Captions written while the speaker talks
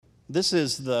This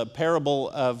is the parable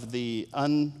of the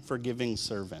unforgiving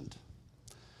servant.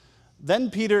 Then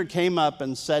Peter came up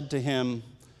and said to him,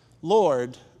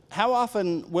 "Lord, how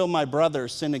often will my brother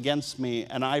sin against me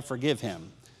and I forgive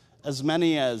him? As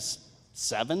many as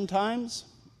 7 times?"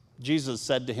 Jesus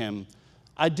said to him,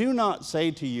 "I do not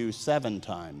say to you 7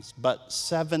 times, but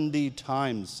 70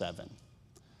 times 7.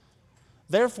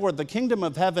 Therefore, the kingdom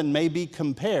of heaven may be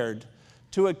compared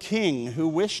to a king who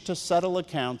wished to settle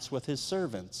accounts with his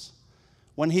servants.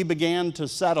 When he began to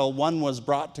settle, one was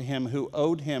brought to him who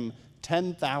owed him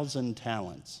 10,000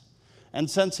 talents.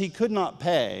 And since he could not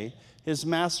pay, his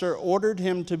master ordered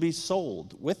him to be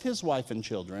sold with his wife and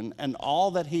children and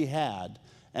all that he had,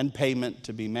 and payment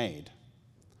to be made.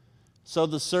 So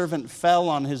the servant fell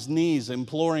on his knees,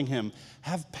 imploring him,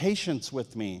 'Have patience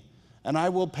with me, and I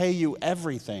will pay you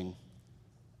everything.'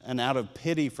 And out of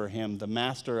pity for him, the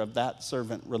master of that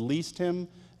servant released him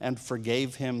and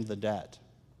forgave him the debt.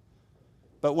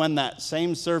 But when that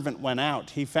same servant went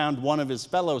out, he found one of his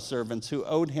fellow servants who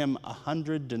owed him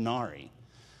 100 denarii.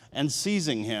 And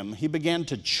seizing him, he began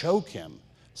to choke him,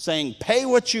 saying, 'Pay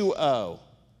what you owe.'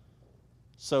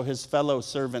 So his fellow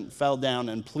servant fell down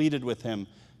and pleaded with him,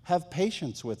 'Have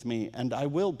patience with me, and I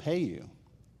will pay you.'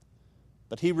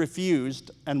 But he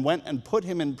refused and went and put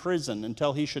him in prison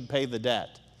until he should pay the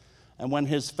debt. And when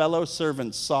his fellow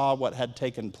servants saw what had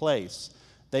taken place,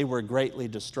 they were greatly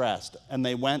distressed, and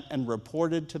they went and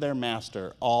reported to their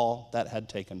master all that had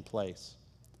taken place.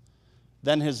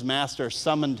 Then his master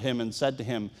summoned him and said to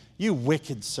him, 'You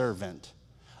wicked servant,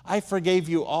 I forgave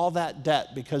you all that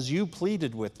debt because you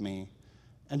pleaded with me.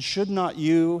 And should not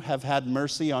you have had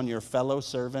mercy on your fellow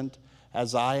servant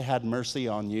as I had mercy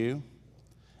on you?'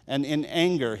 And in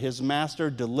anger his master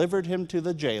delivered him to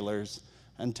the jailers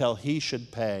until he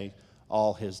should pay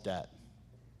all his debt.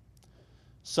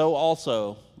 So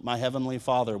also my heavenly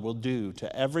Father will do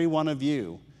to every one of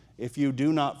you if you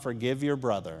do not forgive your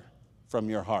brother from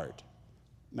your heart."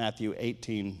 Matthew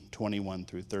 18:21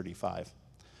 through 35.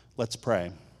 Let's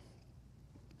pray.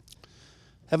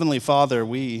 Heavenly Father,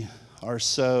 we are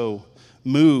so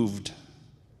moved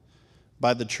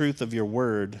by the truth of your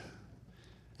word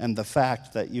and the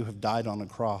fact that you have died on a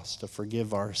cross to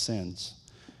forgive our sins,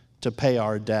 to pay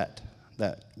our debt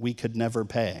that we could never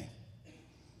pay.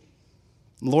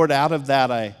 Lord, out of that,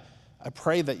 I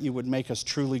pray that you would make us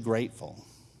truly grateful,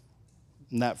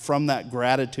 and that from that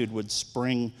gratitude would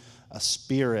spring a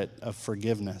spirit of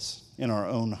forgiveness in our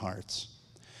own hearts,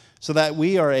 so that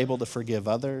we are able to forgive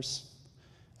others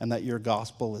and that your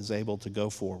gospel is able to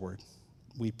go forward.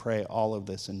 We pray all of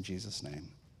this in Jesus' name.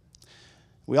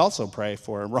 We also pray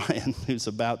for Ryan, who's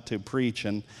about to preach,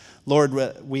 and Lord,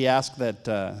 we ask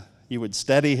that you would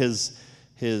steady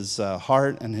his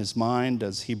heart and his mind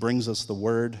as he brings us the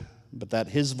word, but that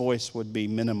his voice would be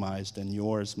minimized and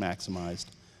yours maximized.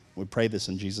 We pray this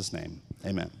in Jesus' name.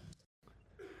 Amen.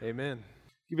 Amen.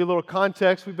 Give you a little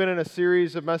context. We've been in a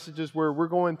series of messages where we're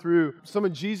going through some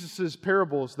of Jesus'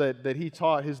 parables that he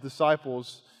taught his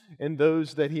disciples and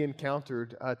those that he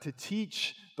encountered to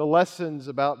teach the lessons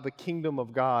about the kingdom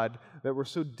of God that were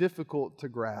so difficult to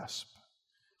grasp.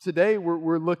 Today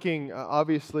we're looking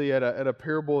obviously at a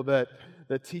parable that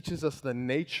teaches us the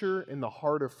nature and the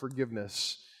heart of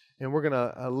forgiveness, and we're going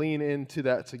to lean into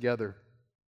that together.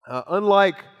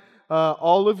 Unlike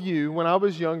all of you, when I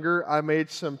was younger, I made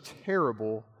some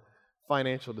terrible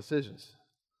financial decisions.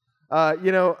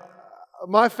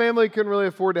 My family couldn't really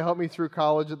afford to help me through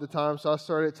college at the time, so I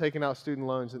started taking out student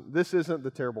loans. And this isn't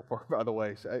the terrible part, by the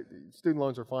way. Student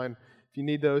loans are fine if you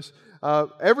need those.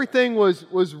 Everything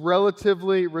was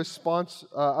relatively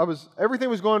everything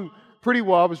was going pretty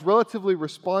well. I was relatively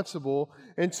responsible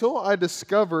until I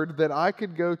discovered that I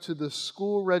could go to the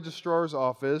school registrar's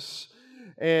office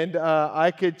and I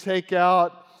could take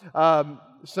out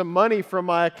some money from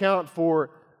my account for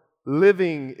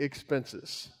living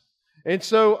expenses. And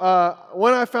so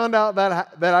when I found out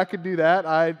that I could do that,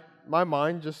 my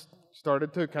mind just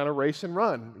started to kind of race and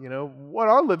run. What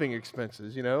are living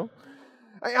expenses?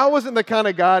 I wasn't the kind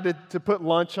of guy to put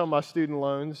lunch on my student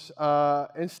loans.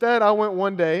 Instead, I went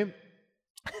one day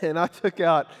and I took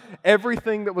out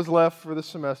everything that was left for the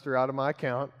semester out of my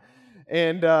account.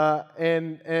 And I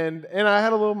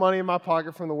had a little money in my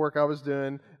pocket from the work I was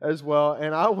doing as well.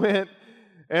 And I went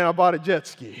and I bought a jet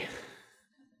ski.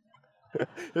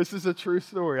 This is a true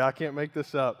story. I can't make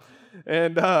this up.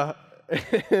 And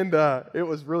it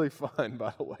was really fun,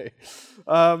 by the way.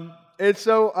 And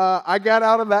so I got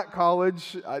out of that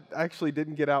college. I actually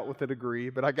didn't get out with a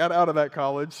degree, but I got out of that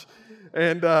college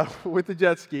and with the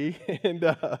jet ski.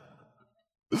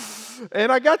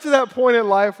 And I got to that point in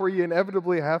life where you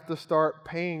inevitably have to start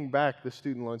paying back the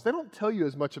student loans. They don't tell you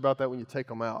as much about that when you take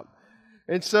them out.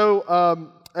 And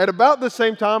so at about the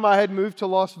same time, I had moved to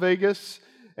Las Vegas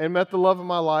and met the love of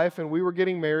my life, and we were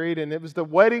getting married, and it was the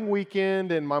wedding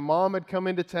weekend, and my mom had come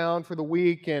into town for the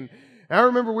week, and I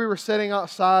remember we were sitting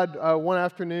outside one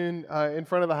afternoon in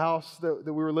front of the house that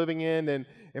we were living in, and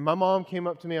my mom came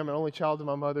up to me. I'm an only child of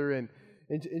my mother, and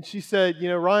she said,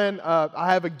 Ryan,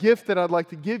 I have a gift that I'd like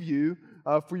to give you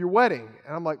for your wedding.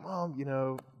 And I'm like,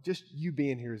 Mom, just you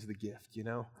being here is the gift,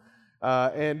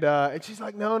 And she's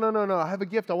like, no, I have a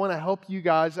gift. I want to help you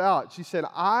guys out. She said,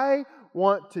 I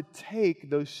want to take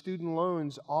those student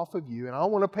loans off of you, and I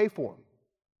want to pay for them.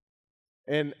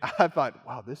 And I thought,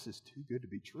 wow, this is too good to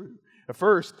be true at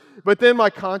first. But then my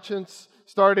conscience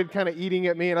started kind of eating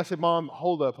at me, and I said, Mom,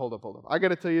 hold up. I got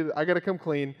to tell you, I got to come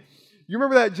clean. You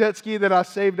remember that jet ski that I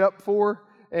saved up for?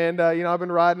 And, I've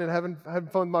been riding and having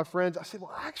fun with my friends. I said,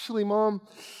 well, actually, Mom,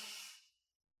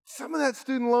 some of that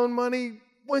student loan money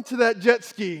went to that jet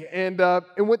ski. And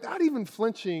without even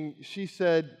flinching, she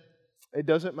said, it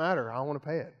doesn't matter. I want to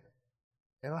pay it.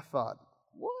 And I thought,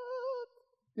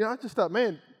 what? I just thought,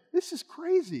 man, this is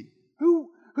crazy. Who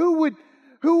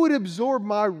would absorb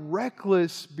my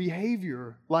reckless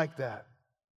behavior like that?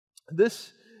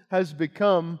 This has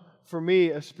become, for me,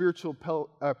 a spiritual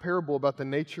parable about the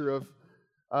nature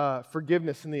of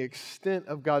forgiveness and the extent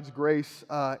of God's grace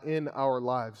in our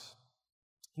lives.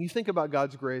 You think about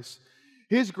God's grace.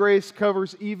 His grace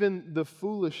covers even the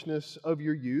foolishness of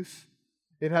your youth.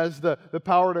 It has the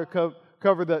power to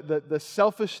cover the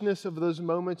selfishness of those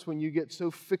moments when you get so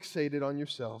fixated on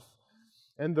yourself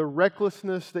and the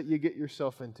recklessness that you get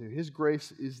yourself into. His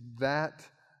grace is that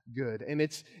good. And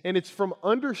it's from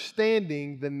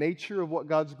understanding the nature of what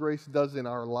God's grace does in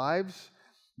our lives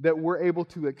that we're able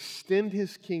to extend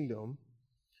His kingdom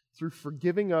through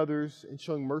forgiving others and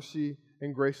showing mercy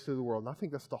and grace to the world. And I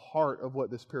think that's the heart of what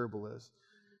this parable is.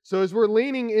 So as we're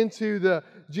leaning into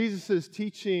Jesus'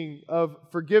 teaching of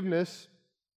forgiveness,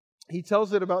 He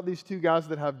tells it about these two guys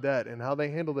that have debt, and how they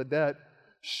handle the debt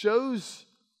shows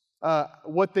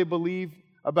what they believe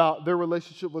about their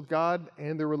relationship with God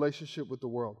and their relationship with the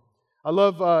world. I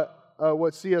love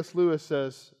what C.S. Lewis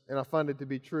says, and I find it to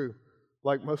be true,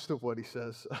 like most of what he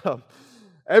says.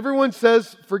 Everyone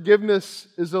says forgiveness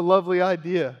is a lovely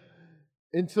idea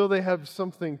until they have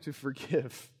something to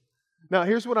forgive. Now,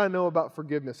 here's what I know about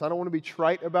forgiveness. I don't want to be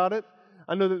trite about it.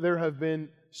 I know that there have been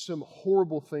some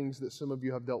horrible things that some of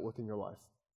you have dealt with in your life.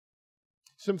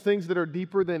 Some things that are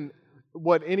deeper than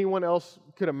what anyone else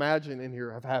could imagine in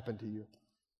here have happened to you.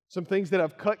 Some things that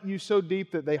have cut you so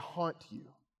deep that they haunt you.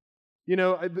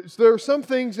 There are some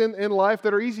things in life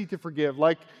that are easy to forgive,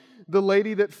 like the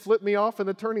lady that flipped me off in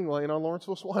the turning lane on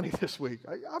Lawrenceville Swanee this week.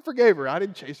 I forgave her. I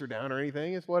didn't chase her down or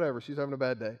anything. It's whatever. She's having a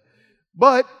bad day.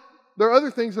 But there are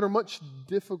other things that are much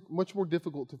more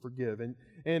difficult to forgive.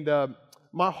 And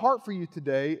my heart for you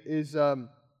today is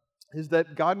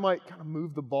that God might kind of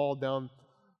move the ball down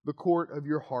the court of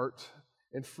your heart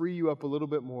and free you up a little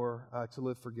bit more to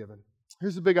live forgiven.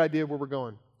 Here's the big idea of where we're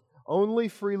going. Only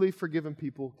freely forgiven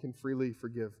people can freely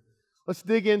forgive. Let's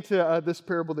dig into this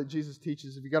parable that Jesus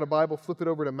teaches. If you got a Bible, flip it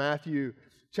over to Matthew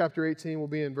chapter 18. We'll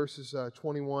be in verses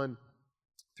 21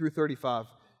 through 35.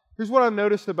 Here's what I've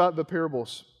noticed about the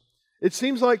parables. It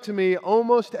seems like to me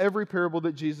almost every parable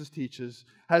that Jesus teaches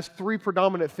has three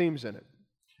predominant themes in it.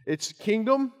 It's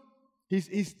kingdom.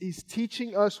 He's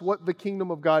teaching us what the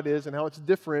kingdom of God is and how it's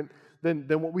different than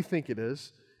what we think it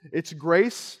is. It's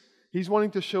grace. He's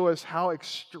wanting to show us how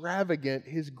extravagant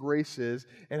His grace is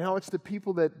and how it's the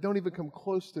people that don't even come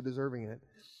close to deserving it.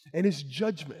 And His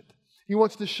judgment. He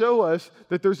wants to show us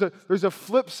that there's a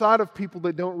flip side of people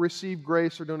that don't receive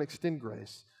grace or don't extend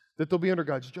grace, that they'll be under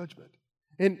God's judgment.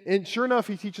 And sure enough,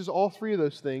 He teaches all three of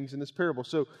those things in this parable.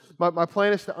 So my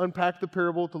plan is to unpack the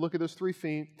parable, to look at those three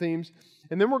themes,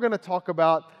 and then we're going to talk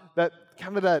about that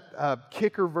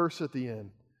kicker verse at the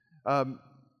end.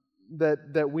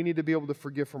 That we need to be able to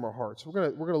forgive from our hearts.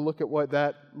 We're gonna look at what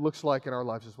that looks like in our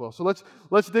lives as well. So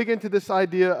let's dig into this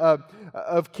idea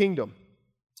of kingdom.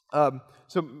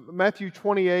 So Matthew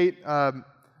 28,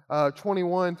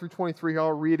 21 through 23,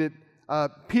 I'll read it.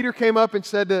 Peter came up and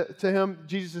said to him,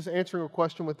 Jesus is answering a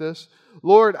question with this,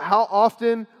 Lord, how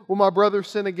often will my brother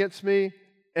sin against me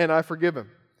and I forgive him?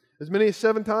 As many as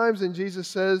 7 times? And Jesus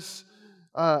says,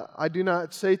 I do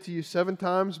not say to you 7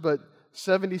 times, but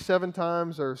 77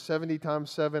 times or 70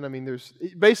 times 7. I mean, there's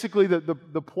basically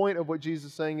the point of what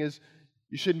Jesus is saying is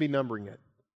you shouldn't be numbering it.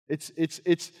 It's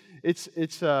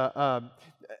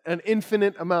an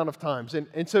infinite amount of times.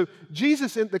 And so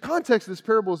Jesus, in the context of this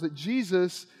parable is that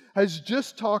Jesus has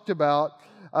just talked about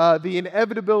the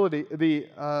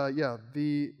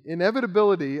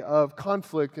inevitability of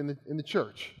conflict in the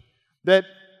church. That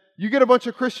you get a bunch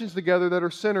of Christians together that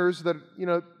are sinners, that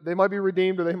they might be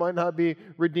redeemed or they might not be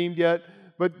redeemed yet,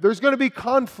 but there's going to be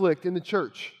conflict in the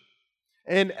church.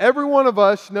 And every one of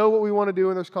us know what we want to do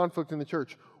when there's conflict in the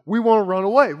church. We want to run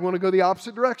away. We want to go the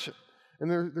opposite direction. And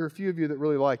there are a few of you that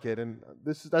really like it, and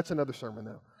that's another sermon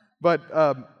though. But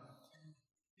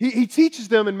he teaches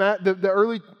them in the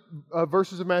early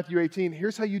verses of Matthew 18,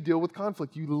 here's how you deal with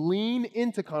conflict. You lean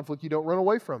into conflict. You don't run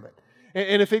away from it.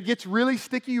 And if it gets really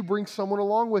sticky, you bring someone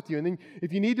along with you. And then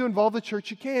if you need to involve the church,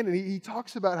 you can. And he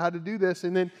talks about how to do this.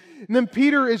 And then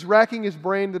Peter is racking his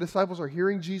brain. The disciples are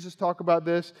hearing Jesus talk about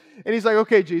this. And he's like,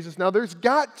 okay, Jesus, now there's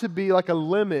got to be like a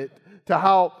limit to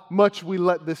how much we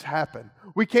let this happen.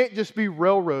 We can't just be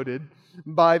railroaded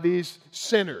by these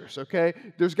sinners, okay?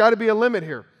 There's got to be a limit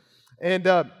here. And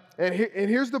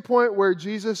here's the point where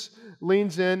Jesus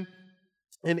leans in.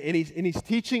 And he's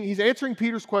teaching, he's answering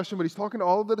Peter's question, but he's talking to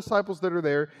all of the disciples that are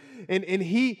there. And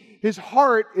his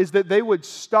heart is that they would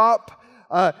stop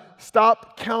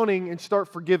counting and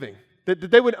start forgiving. That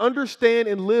they would understand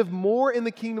and live more in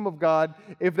the kingdom of God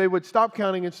if they would stop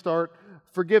counting and start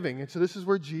forgiving. And so this is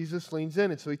where Jesus leans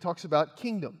in. And so he talks about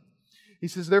kingdom. He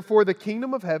says, therefore, the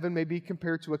kingdom of heaven may be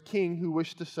compared to a king who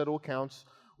wished to settle accounts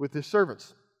with his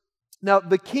servants. Now,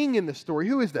 the king in this story,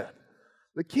 who is that?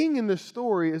 The king in this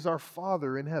story is our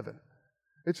Father in heaven.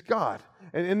 It's God.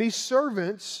 And these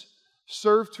servants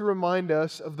serve to remind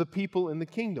us of the people in the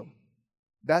kingdom.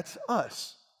 That's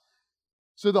us.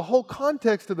 So the whole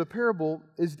context of the parable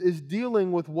is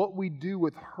dealing with what we do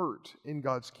with hurt in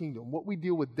God's kingdom, what we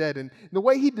deal with debt. And the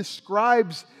way he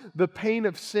describes the pain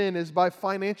of sin is by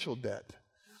financial debt.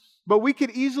 But we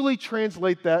could easily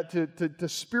translate that to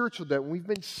spiritual debt. When we've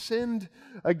been sinned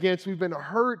against, we've been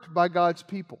hurt by God's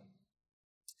people.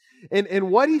 And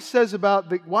what he says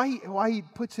about why he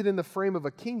puts it in the frame of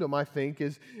a kingdom, I think,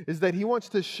 is that he wants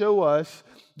to show us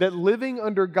that living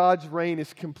under God's reign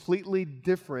is completely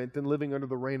different than living under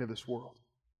the reign of this world.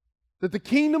 That the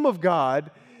kingdom of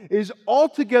God is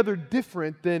altogether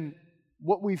different than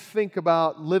what we think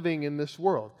about living in this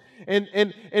world. And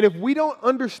if we don't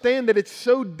understand that it's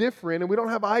so different, and we don't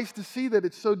have eyes to see that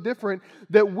it's so different,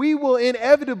 that we will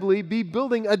inevitably be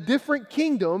building a different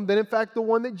kingdom than, in fact, the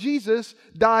one that Jesus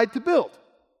died to build.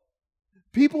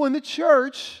 People in the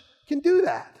church can do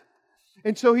that.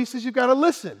 And so he says, you've got to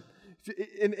listen.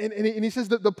 And he says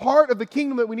that the part of the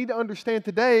kingdom that we need to understand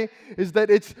today is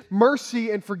that its mercy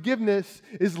and forgiveness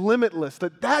is limitless.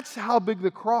 That's how big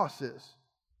the cross is.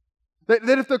 That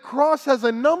if the cross has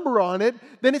a number on it,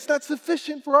 then it's not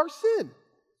sufficient for our sin.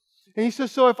 And he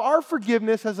says, so if our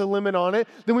forgiveness has a limit on it,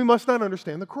 then we must not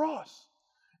understand the cross.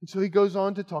 And so he goes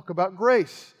on to talk about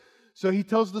grace. So he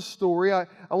tells the story. I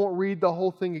won't read the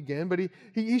whole thing again, but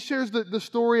he shares the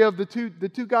story of the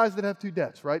two guys that have two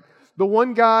debts, right? The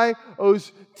one guy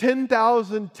owes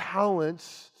 10,000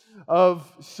 talents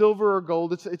of silver or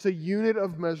gold. It's a unit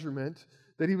of measurement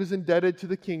that he was indebted to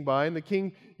the king by. And the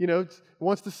king,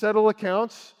 wants to settle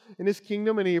accounts in his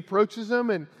kingdom, and he approaches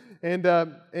him, and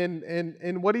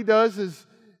what he does is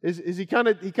he kind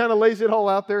of lays it all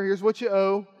out there. Here's what you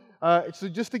owe. So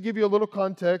just to give you a little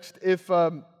context, if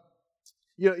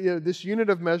this unit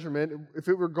of measurement, if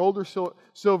it were gold or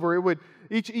silver, it would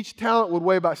each talent would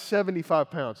weigh about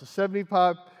 75 pounds. So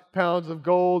 75 pounds of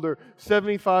gold or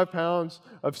 75 pounds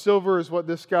of silver is what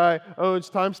this guy owns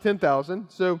times 10,000.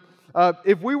 So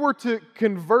if we were to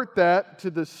convert that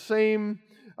to the same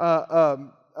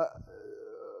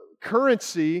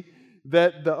currency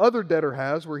that the other debtor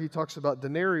has, where he talks about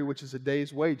denarii, which is a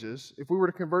day's wages, if we were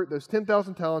to convert those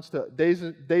 10,000 talents to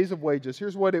days of wages,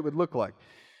 here's what it would look like.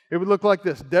 It would look like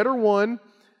this. Debtor 1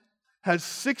 has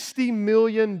 60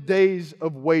 million days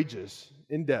of wages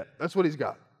in debt. That's what he's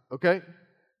got, okay?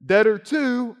 Debtor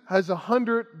 2 has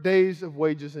 100 days of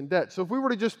wages in debt. So if we were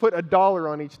to just put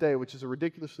 $1 on each day, which is a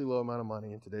ridiculously low amount of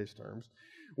money in today's terms,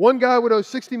 one guy would owe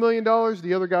 $60 million,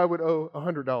 the other guy would owe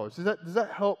 $100. Does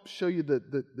that help show you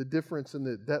the difference in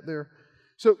the debt there?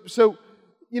 So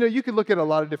you could look at it a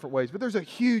lot of different ways, but there's a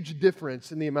huge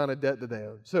difference in the amount of debt that they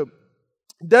owe. So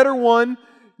debtor 1,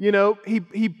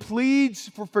 he pleads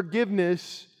for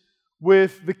forgiveness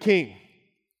with the king.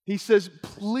 He says,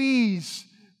 please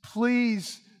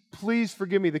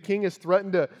forgive me. The king has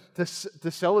threatened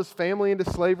to sell his family into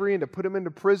slavery and to put him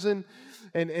into prison.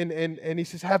 And he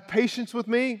says, have patience with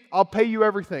me. I'll pay you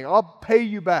everything. I'll pay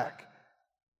you back.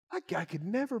 That guy could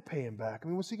never pay him back. I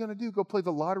mean, what's he going to do? Go play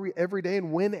the lottery every day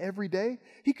and win every day?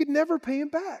 He could never pay him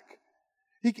back.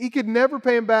 He could never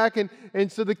pay him back.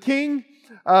 And so the king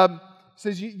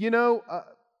says,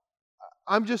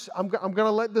 I'm going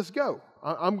to let this go.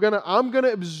 I'm going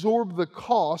to absorb the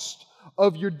cost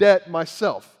of your debt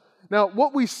myself. Now,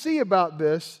 what we see about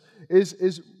this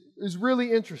is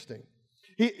really interesting.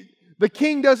 The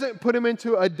king doesn't put him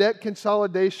into a debt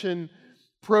consolidation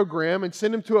program and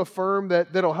send him to a firm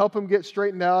that'll help him get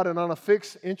straightened out and on a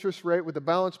fixed interest rate with a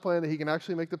balance plan that he can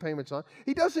actually make the payments on.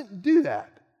 He doesn't do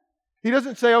that. He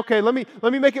doesn't say, okay, let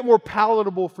me make it more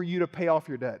palatable for you to pay off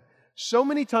your debt. So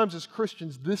many times as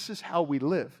Christians, this is how we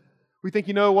live. We think,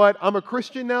 you know what, I'm a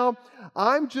Christian now.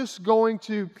 I'm going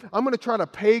to try to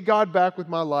pay God back with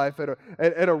my life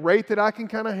at a rate that I can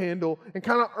kind of handle and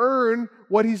kind of earn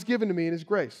what He's given to me in His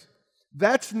grace.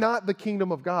 That's not the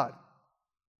kingdom of God.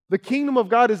 The kingdom of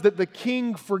God is that the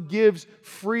king forgives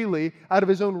freely out of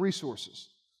his own resources.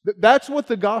 That's what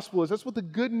the gospel is. That's what the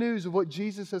good news of what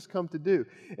Jesus has come to do.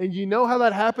 And you know how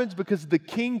that happens? Because the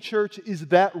king church is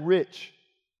that rich.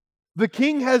 The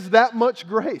king has that much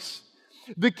grace.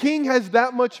 The king has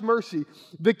that much mercy.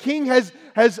 The king has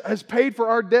paid for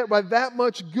our debt by that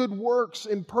much good works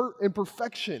and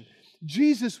perfection.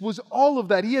 Jesus was all of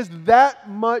that. He has that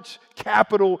much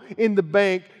capital in the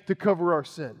bank to cover our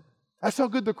sin. That's how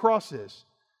good the cross is.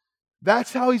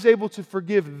 That's how He's able to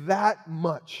forgive that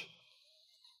much.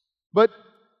 But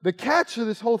the catch to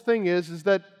this whole thing is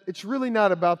that it's really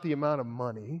not about the amount of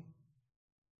money.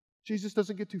 Jesus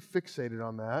doesn't get too fixated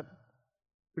on that.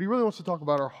 But He really wants to talk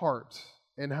about our heart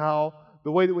and how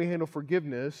the way that we handle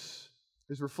forgiveness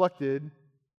is reflected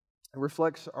and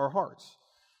reflects our hearts.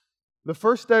 The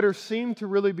first debtor seemed to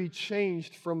really be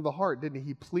changed from the heart, didn't he?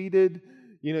 He pleaded,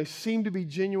 seemed to be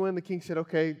genuine. The king said,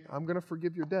 okay, I'm going to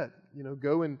forgive your debt.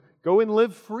 Go and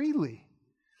live freely.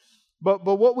 But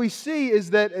what we see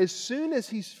is that as soon as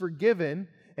he's forgiven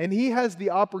and he has the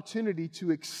opportunity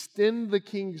to extend the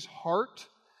king's heart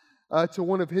to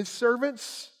one of his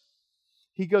servants,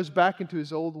 he goes back into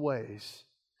his old ways.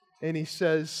 And he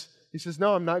says,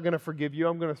 no, I'm not going to forgive you.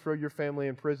 I'm going to throw your family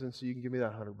in prison so you can give me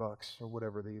that $100 or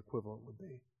whatever the equivalent would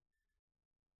be.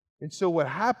 And so what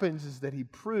happens is that he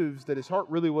proves that his heart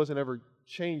really wasn't ever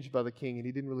changed by the king, and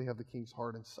he didn't really have the king's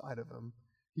heart inside of him.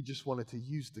 He just wanted to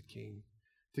use the king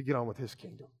to get on with his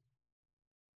kingdom.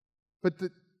 But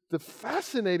the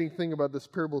fascinating thing about this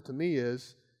parable to me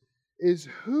is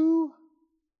whose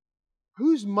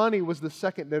money was the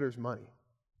second debtor's money?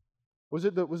 Was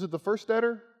it the first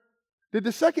debtor? Did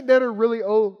the second debtor really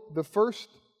owe the first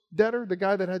debtor, the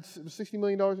guy that had $60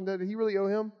 million in debt? Did he really owe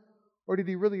him? Or did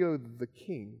he really owe the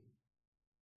king?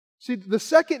 See, the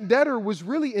second debtor was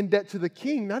really in debt to the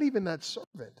king, not even that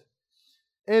servant.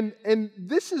 And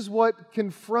this is what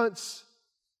confronts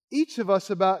each of us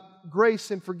about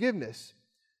grace and forgiveness.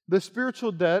 The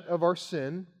spiritual debt of our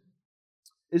sin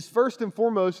is first and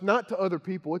foremost not to other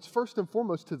people. It's first and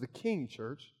foremost to the king,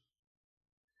 church.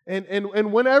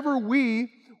 And whenever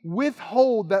we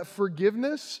withhold that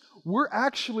forgiveness, we're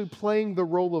actually playing the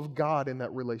role of God in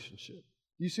that relationship.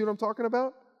 You see what I'm talking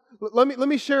about? Let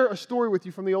me share a story with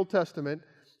you from the Old Testament.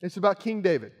 It's about King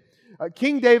David.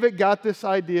 King David got this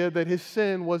idea that his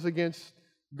sin was against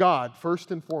God,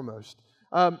 first and foremost.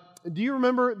 Do you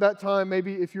remember that time,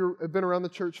 maybe if you've been around the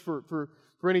church for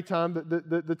any time,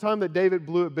 the time that David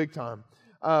blew it big time?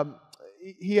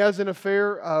 He has an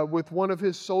affair with one of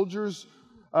his soldiers'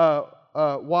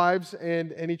 wives,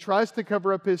 and he tries to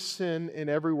cover up his sin in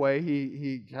every way.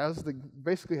 He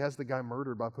basically has the guy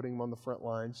murdered by putting him on the front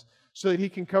lines so that he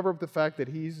can cover up the fact that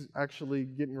he's actually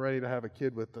getting ready to have a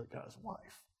kid with the guy's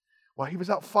wife. While he was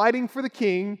out fighting for the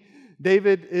king,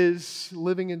 David is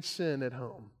living in sin at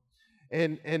home.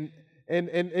 And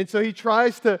so he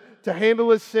tries to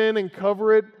handle his sin and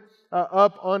cover it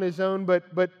up on his own, but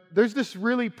there's this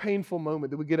really painful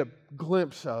moment that we get a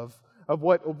glimpse of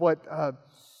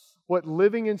what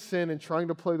living in sin and trying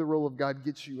to play the role of God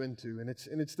gets you into, and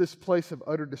it's this place of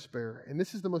utter despair. And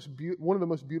this is one of the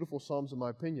most beautiful Psalms, in my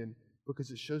opinion,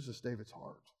 because it shows us David's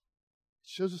heart. It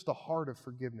shows us the heart of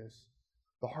forgiveness,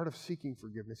 the heart of seeking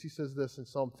forgiveness. He says this in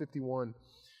Psalm 51,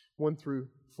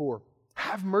 1-4.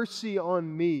 Have mercy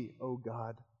on me, O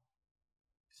God,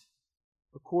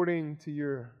 according to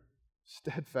your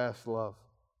steadfast love.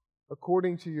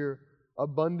 According to your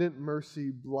abundant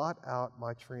mercy, blot out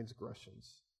my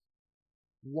transgressions.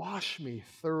 Wash me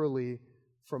thoroughly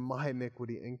from my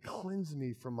iniquity and cleanse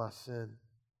me from my sin.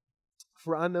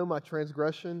 For I know my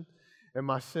transgression and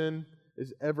my sin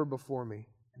is ever before me.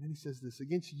 And then he says this,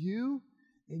 against you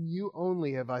and you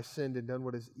only have I sinned and done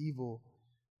what is evil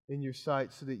in your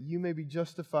sight, so that you may be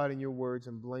justified in your words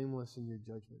and blameless in your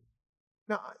judgment.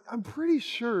 Now, I'm pretty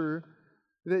sure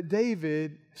that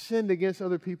David sinned against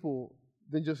other people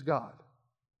than just God.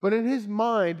 But in his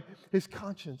mind, his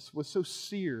conscience was so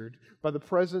seared by the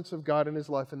presence of God in his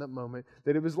life in that moment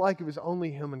that it was like it was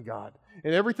only him and God.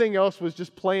 And everything else was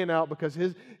just playing out because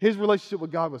his relationship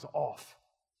with God was off.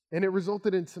 And it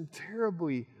resulted in some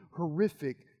terribly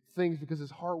horrific things because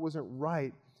his heart wasn't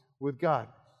right with God.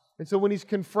 And so when he's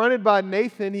confronted by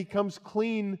Nathan, he comes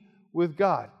clean with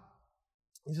God.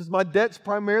 He says, my debt's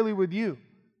primarily with you.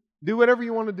 Do whatever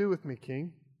you want to do with me,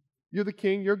 king. You're the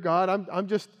king, you're God. I'm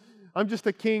just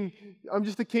a king. I'm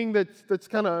just a king that's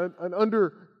kind of an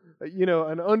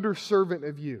under servant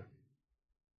of you.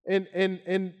 And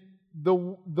the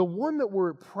one that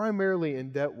we're primarily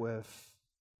in debt with,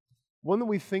 one that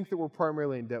we think that we're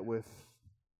primarily in debt with,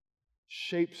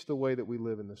 shapes the way that we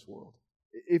live in this world.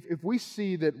 If we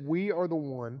see that we are the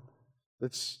one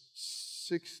that's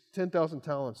 10,000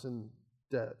 talents in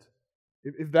debt,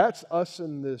 if that's us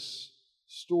in this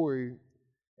story,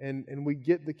 and we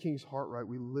get the king's heart right,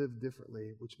 we live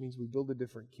differently, which means we build a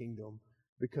different kingdom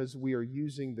because we are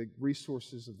using the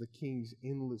resources of the king's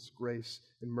endless grace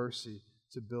and mercy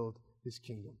to build his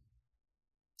kingdom.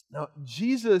 Now,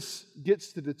 Jesus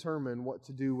gets to determine what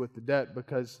to do with the debt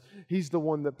because he's the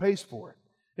one that pays for it.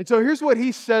 And so here's what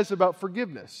he says about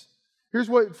forgiveness. Here's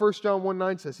what 1 John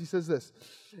 1:9 says. He says this,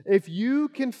 if you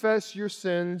confess your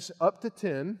sins up to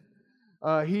 10,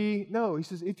 he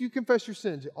says, if you confess your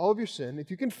sins, all of your sin,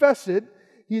 if you confess it,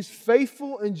 he is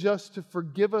faithful and just to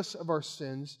forgive us of our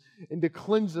sins and to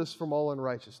cleanse us from all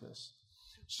unrighteousness.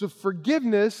 So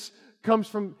forgiveness comes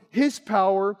from his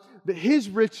power, his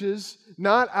riches,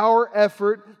 not our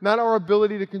effort, not our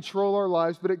ability to control our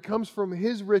lives, but it comes from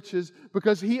his riches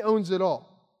because he owns it all.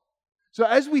 So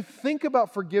as we think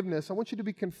about forgiveness, I want you to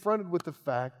be confronted with the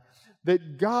fact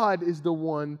that God is the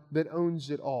one that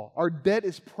owns it all. Our debt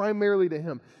is primarily to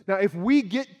him. Now, if we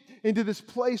get into this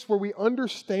place where we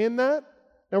understand that,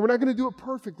 now we're not going to do it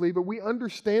perfectly, but we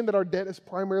understand that our debt is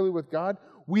primarily with God,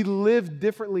 we live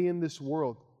differently in this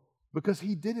world because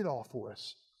he did it all for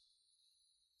us.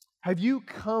 Have you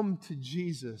come to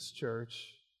Jesus,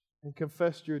 church, and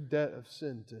confessed your debt of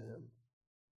sin to him?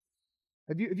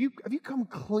 Have you come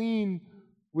clean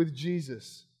with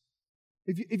Jesus?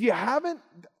 If you haven't,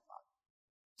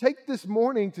 take this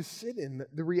morning to sit in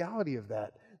the reality of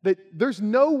that there's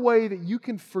no way that you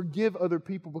can forgive other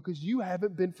people because you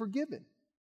haven't been forgiven.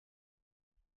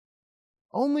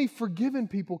 Only forgiven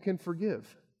people can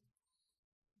forgive.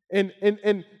 And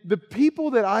the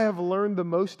people that I have learned the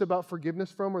most about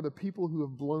forgiveness from are the people who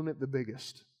have blown it the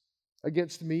biggest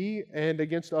against me and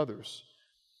against others.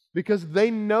 Because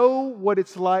they know what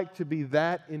it's like to be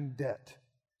that in debt.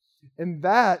 And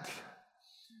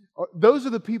those are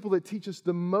the people that teach us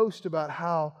the most about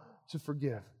how to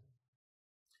forgive.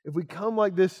 If we come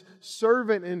like this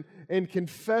servant and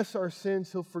confess our sins,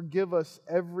 he'll forgive us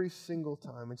every single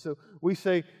time. And so we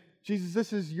say, Jesus,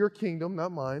 this is your kingdom,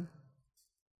 not mine.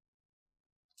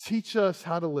 Teach us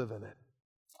how to live in it.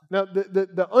 Now,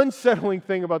 the unsettling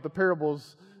thing about the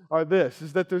parables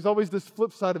is that there's always this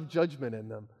flip side of judgment in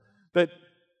them, that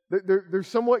they're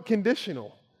somewhat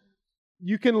conditional.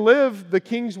 You can live the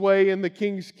king's way in the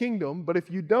king's kingdom, but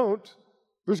if you don't,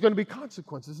 there's going to be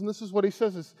consequences. And this is what he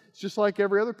says. It's just like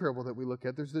every other parable that we look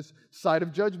at. There's this side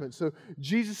of judgment. So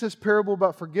Jesus' parable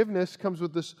about forgiveness comes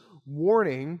with this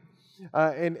warning,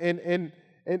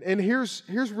 and here's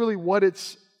really what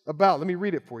it's about. Let me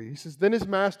read it for you. He says, then his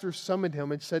master summoned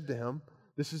him and said to him,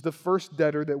 this is the first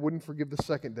debtor that wouldn't forgive the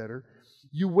second debtor,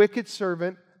 you wicked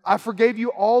servant, I forgave you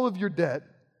all of your debt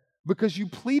because you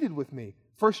pleaded with me.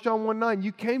 1 John 1:9,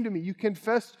 you came to me, you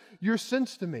confessed your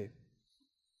sins to me.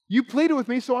 You pleaded with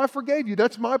me, so I forgave you.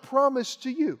 That's my promise to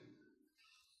you.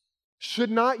 Should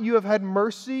not you have had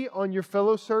mercy on your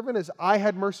fellow servant as I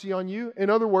had mercy on you? In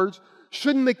other words,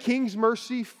 shouldn't the king's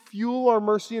mercy fuel our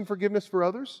mercy and forgiveness for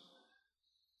others?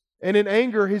 And in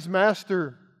anger, his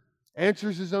master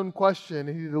answers his own question,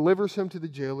 and he delivers him to the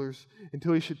jailers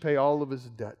until he should pay all of his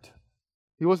debt.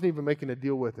 He wasn't even making a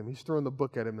deal with him. He's throwing the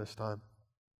book at him this time.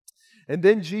 And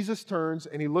then Jesus turns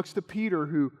and he looks to Peter,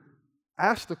 who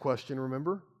asked the question,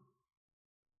 remember?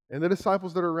 And the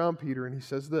disciples that are around Peter, and he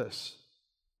says this,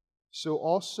 so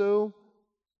also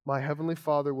my heavenly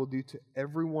Father will do to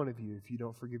every one of you if you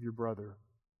don't forgive your brother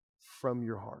from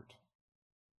your heart.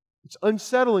 It's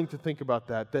unsettling to think about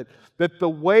that the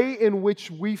way in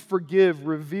which we forgive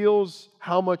reveals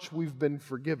how much we've been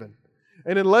forgiven.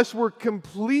 And unless we're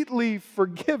completely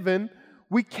forgiven,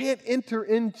 we can't enter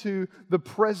into the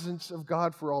presence of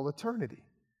God for all eternity.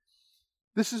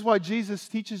 This is why Jesus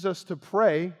teaches us to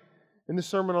pray in the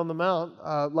Sermon on the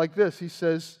Mount like this. He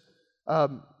says,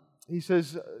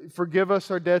 forgive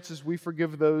us our debts as we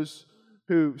forgive those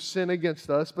who sin against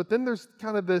us. But then there's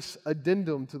kind of this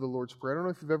addendum to the Lord's Prayer. I don't know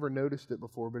if you've ever noticed it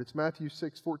before, but it's Matthew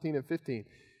 6, 14 and 15.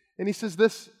 And he says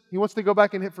this, he wants to go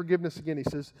back and hit forgiveness again. He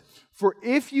says, "For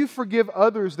if you forgive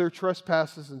others their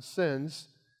trespasses and sins,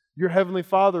 your heavenly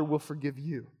Father will forgive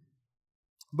you.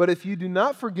 But if you do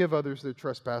not forgive others their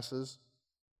trespasses,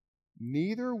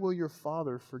 neither will your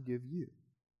Father forgive you."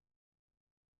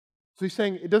 So he's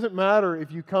saying it doesn't matter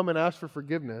if you come and ask for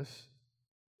forgiveness.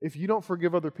 If you don't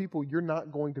forgive other people, you're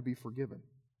not going to be forgiven.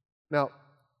 Now,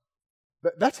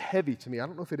 that's heavy to me. I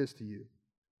don't know if it is to you.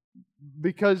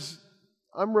 Because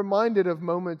I'm reminded of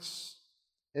moments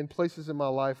and places in my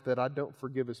life that I don't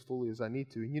forgive as fully as I need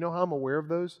to. And you know how I'm aware of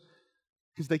those?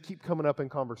 Because they keep coming up in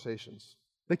conversations.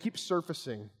 They keep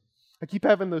surfacing. I keep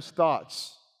having those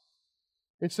thoughts.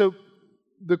 And so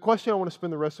the question I want to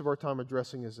spend the rest of our time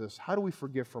addressing is this: how do we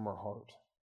forgive from our heart?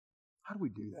 How do we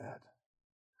do that?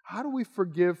 How do we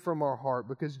forgive from our heart?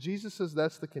 Because Jesus says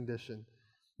that's the condition,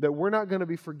 that we're not going to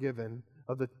be forgiven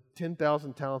of the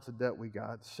 10,000 talents of debt we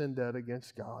got, sin debt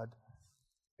against God,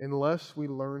 unless we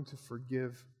learn to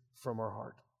forgive from our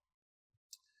heart.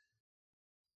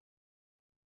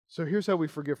 So here's how we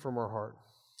forgive from our heart.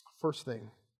 First thing,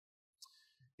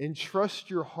 entrust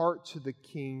your heart to the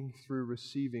King through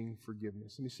receiving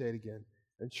forgiveness. Let me say it again.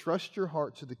 Entrust your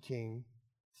heart to the King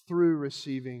through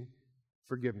receiving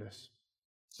forgiveness.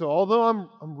 So although I'm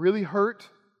really hurt,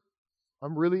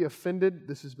 I'm really offended,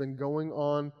 this has been going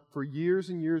on for years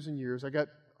and years and years.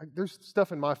 There's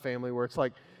stuff in my family where it's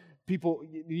like people,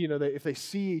 if they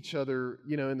see each other,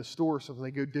 in the store or something,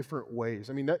 they go different ways.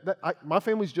 I mean, my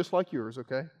family's just like yours,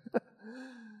 okay?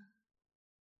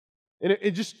 And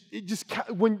it just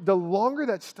when the longer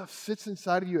that stuff sits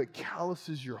inside of you, it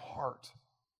calluses your heart.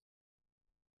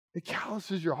 It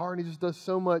calluses your heart, and it just does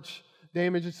so much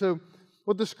damage. And so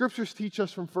what the Scriptures teach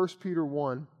us from 1 Peter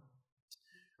 1,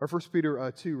 or 1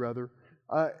 Peter 2, rather,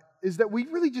 is that we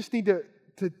really just need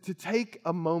to take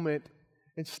a moment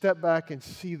and step back and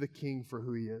see the King for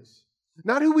who He is.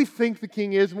 Not who we think the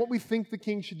King is and what we think the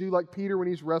King should do, like Peter when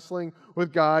he's wrestling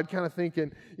with God, kind of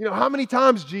thinking, how many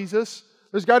times, Jesus?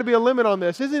 There's got to be a limit on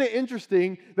this. Isn't it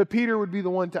interesting that Peter would be the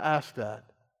one to ask that?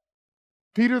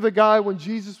 Peter, the guy, when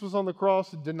Jesus was on the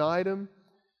cross, denied Him.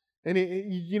 And,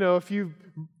 a few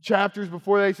chapters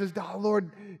before that, he says, "Oh,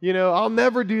 Lord, I'll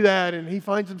never do that." And he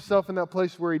finds himself in that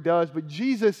place where he does. But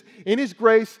Jesus, in His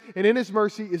grace and in His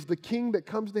mercy, is the King that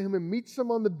comes to him and meets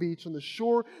him on the beach on the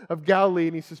shore of Galilee.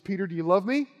 And he says, "Peter, do you love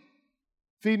me?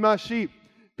 Feed my sheep.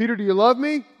 Peter, do you love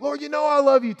me? Lord, I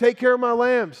love you. Take care of my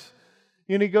lambs."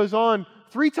 And he goes on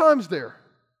 3 times there.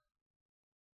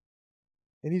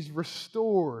 And he's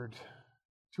restored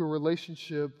to a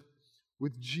relationship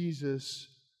with Jesus,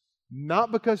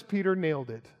 not because Peter nailed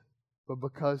it, but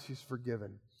because he's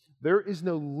forgiven. There is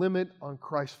no limit on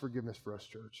Christ's forgiveness for us,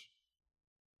 church.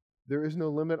 There is no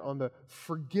limit on the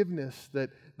forgiveness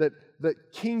that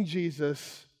King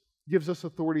Jesus gives us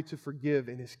authority to forgive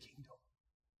in His kingdom.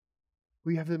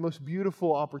 We have the most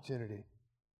beautiful opportunity.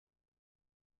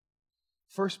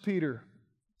 1 Peter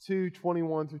 2,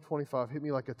 21 through 25. Hit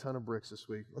me like a ton of bricks this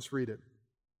week. Let's read it.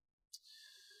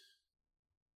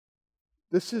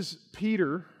 This is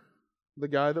Peter, the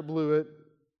guy that blew it.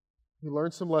 He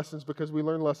learned some lessons, because we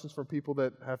learn lessons from people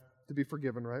that have to be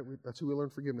forgiven, right? That's who we learn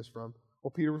forgiveness from.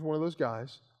 Well, Peter was one of those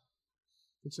guys.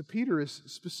 And so Peter is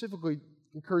specifically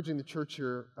encouraging the church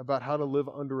here about how to live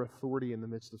under authority in the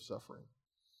midst of suffering.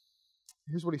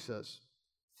 Here's what he says.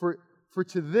 For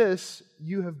to this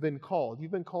you have been called.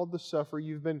 You've been called to suffer.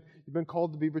 You've been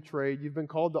called to be betrayed. You've been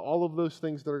called to all of those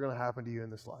things that are going to happen to you in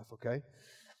this life, okay?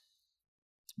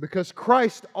 Because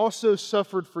Christ also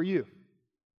suffered for you,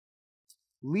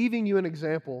 leaving you an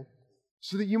example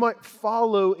so that you might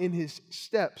follow in His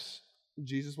steps.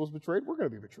 Jesus was betrayed. We're going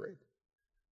to be betrayed.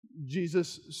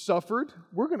 Jesus suffered.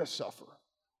 We're going to suffer.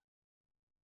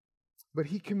 But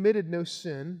He committed no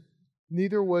sin,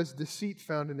 neither was deceit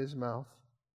found in His mouth.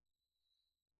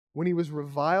 When He was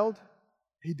reviled,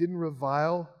 He didn't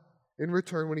revile in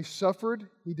return. When He suffered,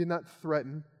 He did not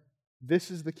threaten. This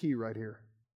is the key right here.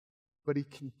 But He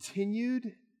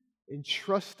continued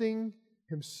entrusting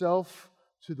Himself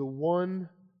to the one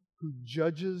who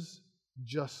judges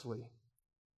justly.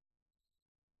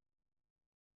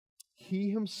 He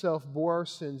Himself bore our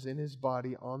sins in His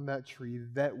body on that tree,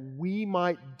 that we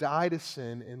might die to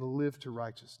sin and live to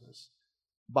righteousness.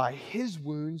 By His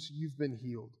wounds you've been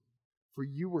healed. For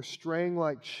you were straying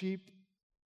like sheep,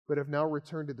 but have now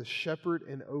returned to the shepherd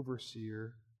and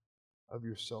overseer of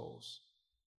your souls.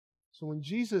 So when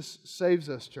Jesus saves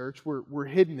us, church, we're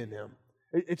hidden in Him.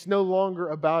 It's no longer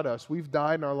about us. We've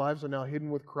died and our lives are now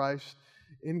hidden with Christ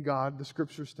in God, the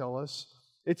Scriptures tell us.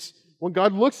 It's When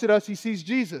God looks at us, He sees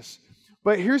Jesus.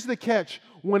 But here's the catch.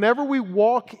 Whenever we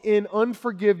walk in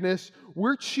unforgiveness,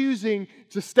 we're choosing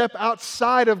to step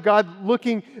outside of God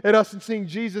looking at us and seeing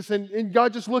Jesus and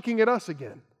God just looking at us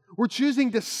again. We're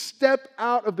choosing to step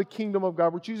out of the kingdom of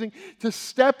God. We're choosing to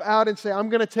step out and say, I'm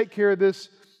going to take care of this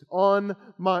on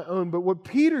my own. But what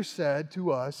Peter said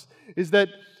to us is that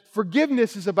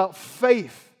forgiveness is about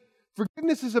faith.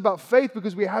 Forgiveness is about faith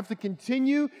because we have to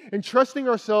continue entrusting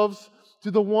ourselves to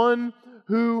the one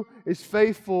who is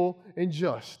faithful and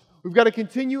just. We've got to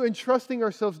continue entrusting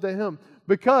ourselves to Him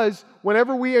because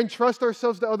whenever we entrust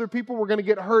ourselves to other people, we're going to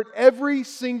get hurt every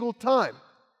single time.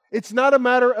 It's not a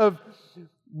matter of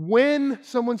when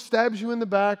someone stabs you in the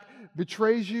back,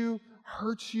 betrays you,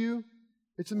 hurts you.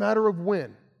 It's a matter of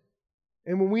when.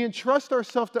 And when we entrust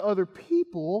ourselves to other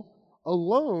people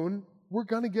alone, we're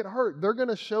going to get hurt. They're going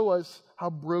to show us how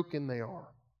broken they are.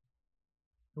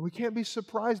 And we can't be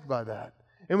surprised by that.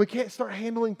 And we can't start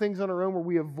handling things on our own where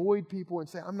we avoid people and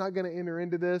say, I'm not going to enter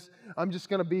into this. I'm just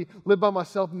going to live by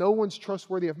myself. No one's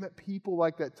trustworthy. I've met people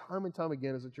like that time and time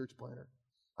again as a church planter.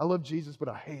 I love Jesus, but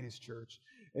I hate His church.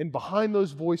 And behind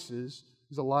those voices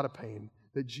is a lot of pain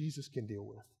that Jesus can deal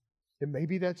with. And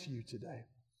maybe that's you today.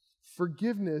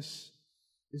 Forgiveness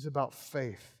is about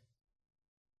faith.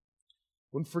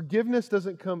 When forgiveness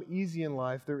doesn't come easy in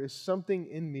life, there is something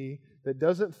in me that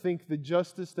doesn't think the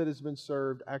justice that has been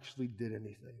served actually did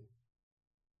anything.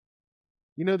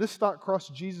 You know, this thought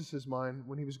crossed Jesus' mind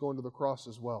when He was going to the cross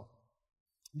as well.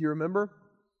 Do you remember?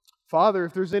 Father,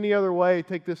 if there's any other way,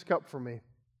 take this cup from me.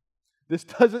 This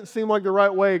doesn't seem like the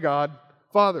right way, God.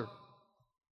 Father,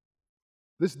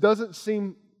 this doesn't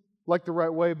seem like the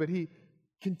right way, but He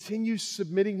continues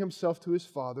submitting Himself to His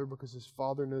Father because His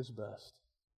Father knows best.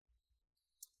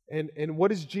 And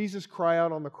what does Jesus cry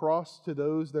out on the cross to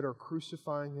those that are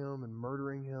crucifying Him and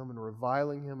murdering Him and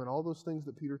reviling Him and all those things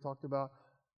that Peter talked about?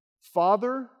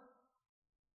 Father,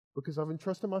 because I've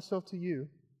entrusted myself to You,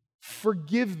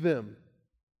 forgive them,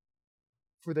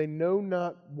 for they know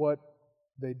not what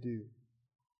they do.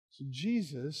 So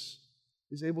Jesus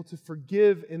is able to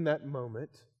forgive in that moment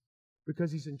because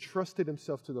He's entrusted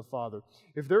Himself to the Father.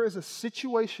 If there is a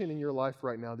situation in your life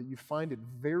right now that you find it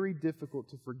very difficult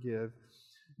to forgive,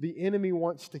 the enemy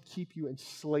wants to keep you in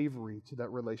slavery to that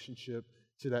relationship,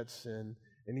 to that sin,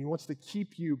 and he wants to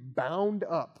keep you bound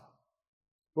up.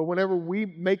 But whenever we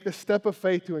make the step of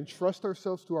faith to entrust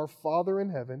ourselves to our Father in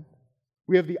heaven,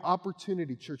 we have the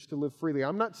opportunity, church, to live freely.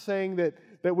 I'm not saying that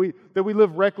we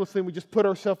live recklessly and we just put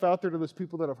ourselves out there to those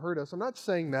people that have hurt us. I'm not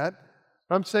saying that.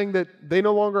 I'm saying that they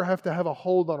no longer have to have a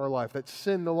hold on our life, that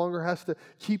sin no longer has to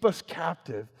keep us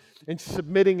captive and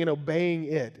submitting and obeying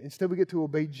it. Instead, we get to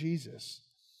obey Jesus.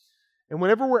 And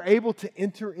whenever we're able to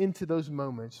enter into those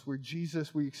moments where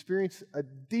we experience a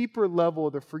deeper level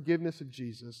of the forgiveness of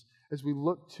Jesus as we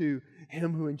look to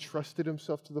Him who entrusted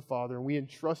Himself to the Father, and we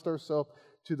entrust ourselves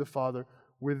to the Father,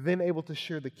 we're then able to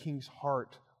share the King's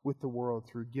heart with the world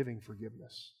through giving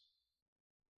forgiveness.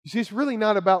 You see, it's really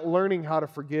not about learning how to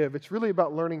forgive. It's really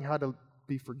about learning how to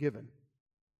be forgiven.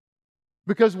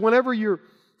 Because whenever you're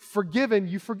forgiven,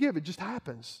 you forgive. It just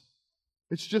happens.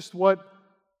 It's just what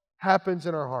happens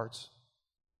in our hearts.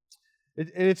 And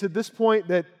it's at this point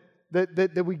that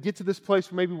we get to this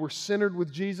place where maybe we're centered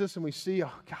with Jesus and we see,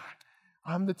 oh God,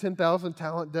 I'm the 10,000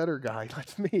 talent debtor guy.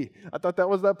 That's me. I thought that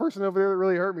was that person over there that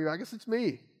really hurt me. I guess it's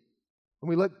me. And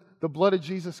we let the blood of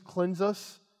Jesus cleanse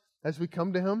us as we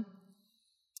come to Him.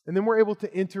 And then we're able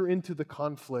to enter into the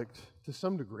conflict to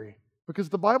some degree. Because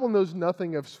the Bible knows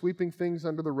nothing of sweeping things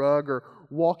under the rug or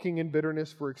walking in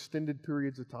bitterness for extended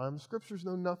periods of time. The Scriptures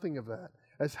know nothing of that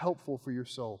as helpful for your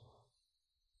soul.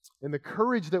 And the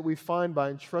courage that we find by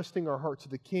entrusting our heart to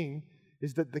the King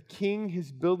is that the King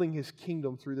is building His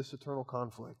kingdom through this eternal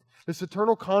conflict. This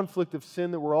eternal conflict of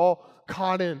sin that we're all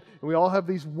caught in and we all have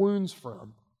these wounds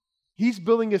from. He's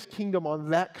building His kingdom on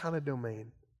that kind of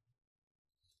domain.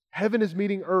 Heaven is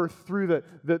meeting earth through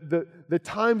the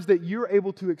times that you're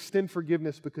able to extend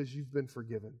forgiveness because you've been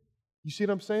forgiven. You see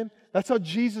what I'm saying? That's how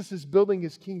Jesus is building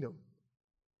His kingdom.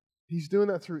 He's doing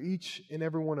that through each and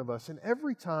every one of us. And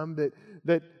every time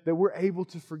that we're able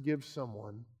to forgive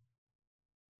someone,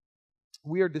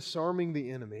 we are disarming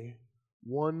the enemy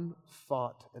one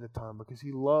thought at a time because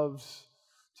he loves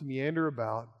to meander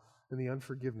about in the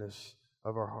unforgiveness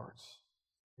of our hearts.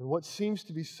 And what seems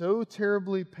to be so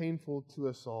terribly painful to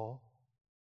us all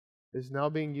is now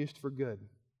being used for good.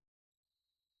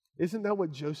 Isn't that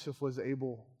what Joseph was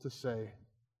able to say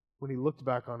when he looked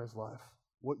back on his life?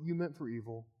 What you meant for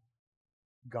evil,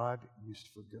 God used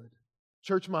for good.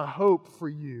 Church, my hope for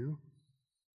you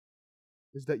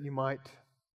is that you might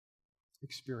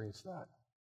experience that.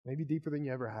 maybe deeper than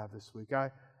you ever have this week.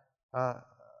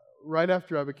 Right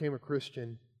after I became a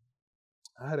Christian,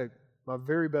 I had my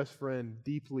very best friend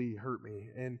deeply hurt me.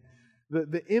 And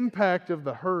the impact of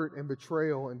the hurt and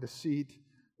betrayal and deceit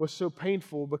was so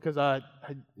painful because I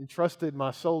had entrusted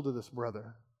my soul to this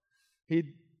brother. He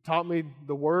taught me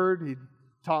the Word. He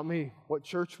taught me what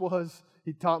church was.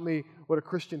 He taught me what a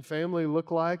Christian family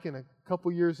looked like. And a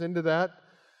couple years into that,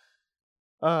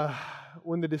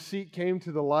 when the deceit came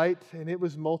to the light, and it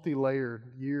was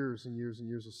multi-layered, years and years and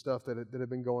years of stuff that had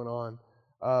been going on,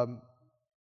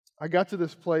 I got to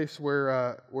this place where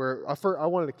I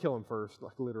wanted to kill him first,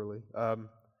 like literally, and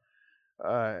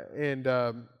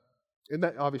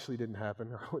that obviously didn't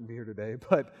happen, or I wouldn't be here today.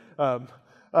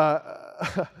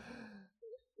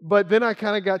 But then I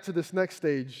kind of got to this next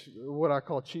stage, what I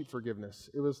call cheap forgiveness.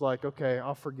 It was like, okay,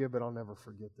 I'll forgive, but I'll never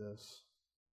forget this.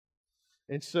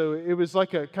 And so it was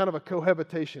like a kind of a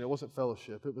cohabitation. It wasn't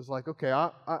fellowship. It was like, okay,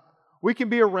 we can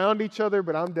be around each other,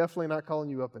 but I'm definitely not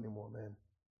calling you up anymore, man.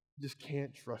 I just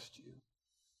can't trust you.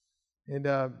 And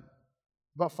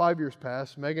about 5 years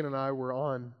passed. Megan and I were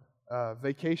on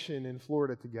vacation in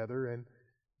Florida together, and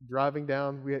driving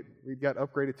down, we got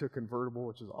upgraded to a convertible,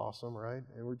 which is awesome, right?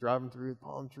 And we're driving through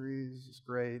palm trees. It's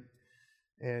great.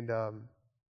 And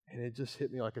it just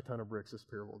hit me like a ton of bricks, this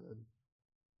parable did.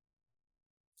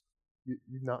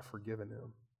 You've not forgiven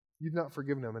him. You've not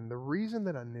forgiven him. And the reason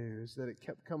that I knew is that it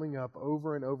kept coming up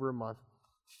over and over in my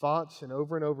thoughts and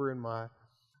over in my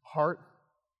heart.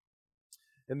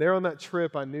 And there on that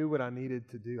trip, I knew what I needed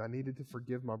to do. I needed to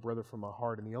forgive my brother from my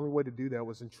heart. And the only way to do that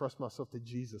was entrust myself to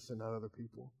Jesus and not other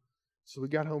people. So we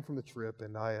got home from the trip,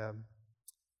 and I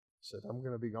said, I'm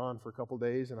going to be gone for a couple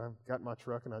days. And I got in my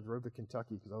truck, and I drove to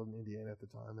Kentucky because I was in Indiana at the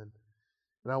time. And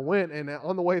I went, and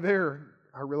on the way there,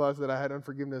 I realized that I had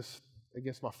unforgiveness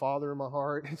against my father in my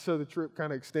heart. And so the trip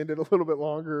kind of extended a little bit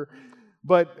longer.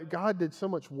 But God did so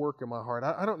much work in my heart.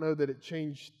 I don't know that it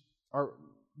changed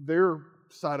their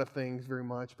side of things very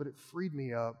much, but it freed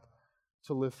me up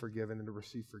to live forgiven and to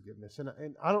receive forgiveness.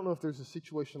 And I don't know if there's a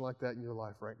situation like that in your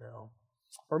life right now.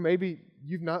 Or maybe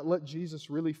you've not let Jesus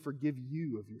really forgive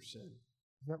you of your sin.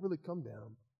 You've not really come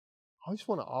down. I just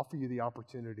want to offer you the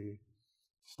opportunity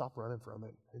to stop running from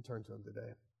it and turn to Him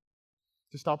today.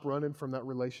 To stop running from that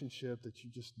relationship that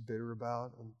you're just bitter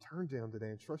about, and turn to Him today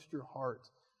and trust your heart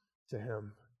to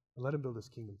Him and let Him build His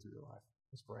kingdom through your life.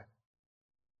 Let's pray.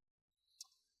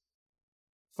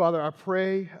 Father, I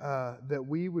pray that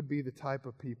we would be the type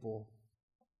of people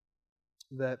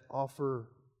that offer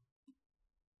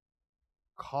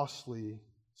costly,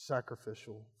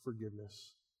 sacrificial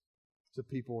forgiveness to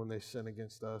people when they sin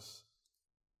against us.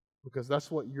 Because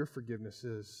that's what your forgiveness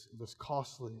is. It was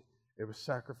costly, it was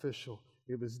sacrificial,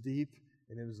 it was deep,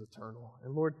 and it was eternal.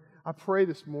 And Lord, I pray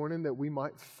this morning that we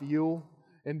might feel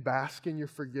and bask in your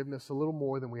forgiveness a little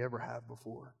more than we ever have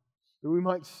before. That we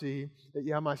might see that,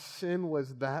 yeah, my sin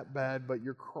was that bad, but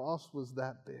your cross was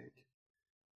that big.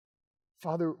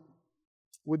 Father,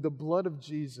 with the blood of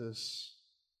Jesus,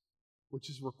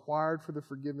 which is required for the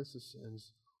forgiveness of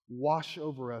sins, wash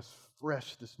over us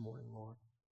fresh this morning, Lord.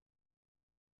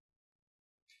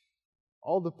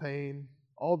 All the pain,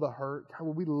 all the hurt, how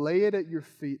will we lay it at your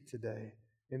feet today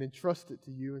and entrust it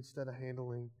to you instead of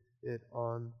handling it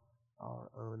on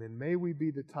our own. And may we be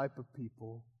the type of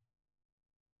people,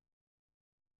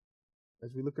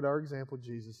 as we look at our example,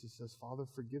 Jesus, it says, Father,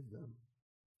 forgive them.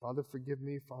 Father, forgive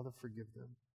me. Father, forgive them.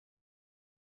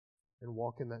 And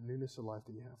walk in that newness of life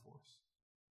that you have for us.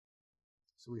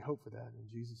 So we hope for that in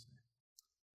Jesus'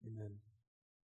 name. Amen.